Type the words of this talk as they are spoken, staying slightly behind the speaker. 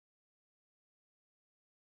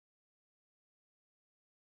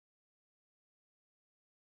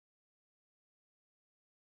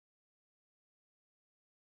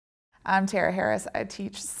I'm Tara Harris. I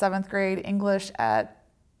teach 7th grade English at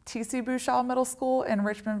TC Boushall Middle School in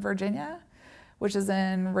Richmond, Virginia, which is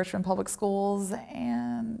in Richmond Public Schools,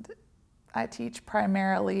 and I teach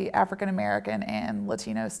primarily African American and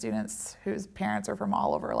Latino students whose parents are from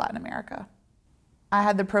all over Latin America. I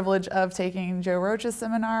had the privilege of taking Joe Roach's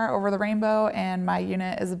seminar, Over the Rainbow, and my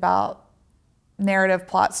unit is about narrative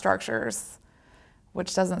plot structures,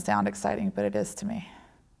 which doesn't sound exciting, but it is to me.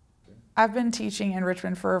 I've been teaching in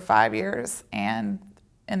Richmond for 5 years, and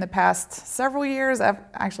in the past several years,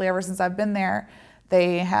 actually ever since I've been there,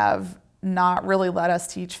 they have not really let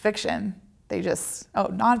us teach fiction. They just, oh,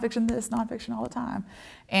 nonfiction this, nonfiction all the time.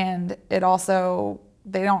 And it also,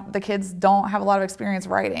 the kids don't have a lot of experience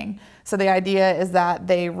writing. So the idea is that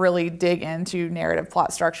they really dig into narrative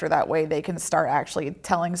plot structure. That way they can start actually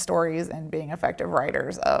telling stories and being effective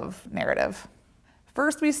writers of narrative.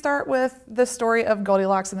 First, we start with the story of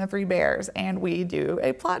Goldilocks and the Three Bears, and we do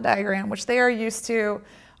a plot diagram, which they are used to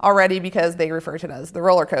already because they refer to it as the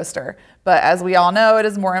roller coaster. But as we all know, it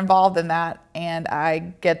is more involved than that, and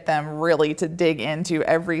I get them really to dig into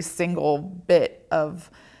every single bit of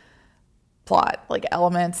plot, like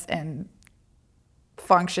elements and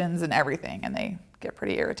functions and everything, and they get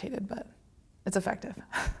pretty irritated, but it's effective.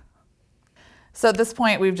 So at this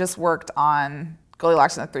point, we've just worked on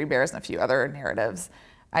Goldilocks and the Three Bears and a few other narratives.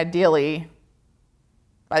 Ideally,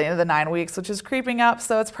 by the end of the 9 weeks, which is creeping up,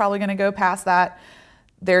 so it's probably going to go past that,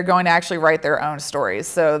 they're going to actually write their own stories.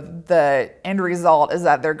 So the end result is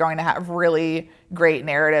that they're going to have really great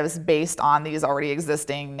narratives based on these already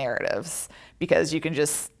existing narratives, because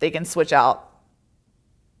they can switch out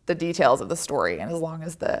the details of the story, and as long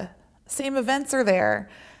as the same events are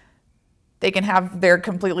there, they can have their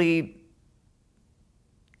completely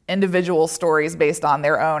individual stories based on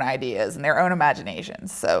their own ideas and their own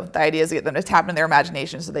imaginations. So the idea is to get them to tap into their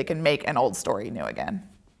imagination so they can make an old story new again.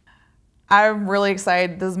 I'm really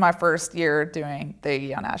excited. This is my first year doing the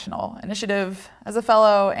Yale National Initiative as a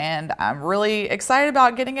fellow, and I'm really excited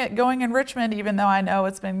about getting it going in Richmond, even though I know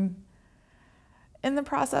it's been in the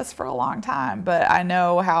process for a long time. But I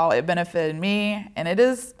know how it benefited me, and it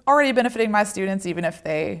is already benefiting my students, even if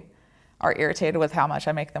they are irritated with how much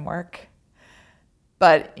I make them work.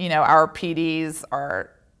 But, you know, our PDs I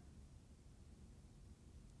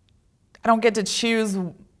don't get to choose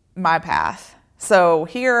my path. So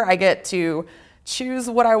here I get to choose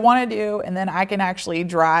what I want to do, and then I can actually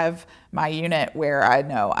drive my unit where I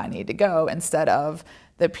know I need to go, instead of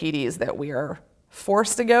the PDs that we are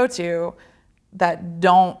forced to go to that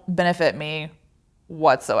don't benefit me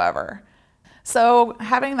whatsoever. So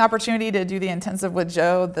having the opportunity to do the intensive with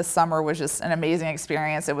Joe this summer was just an amazing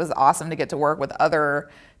experience. It was awesome to get to work with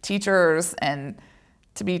other teachers and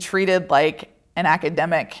to be treated like an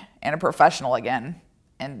academic and a professional again.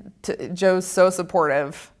 And Joe's so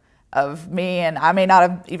supportive of me, and I may not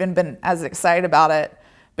have even been as excited about it,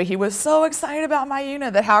 but he was so excited about my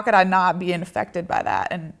unit that how could I not be infected by that?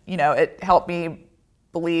 And, you know, it helped me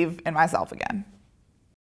believe in myself again.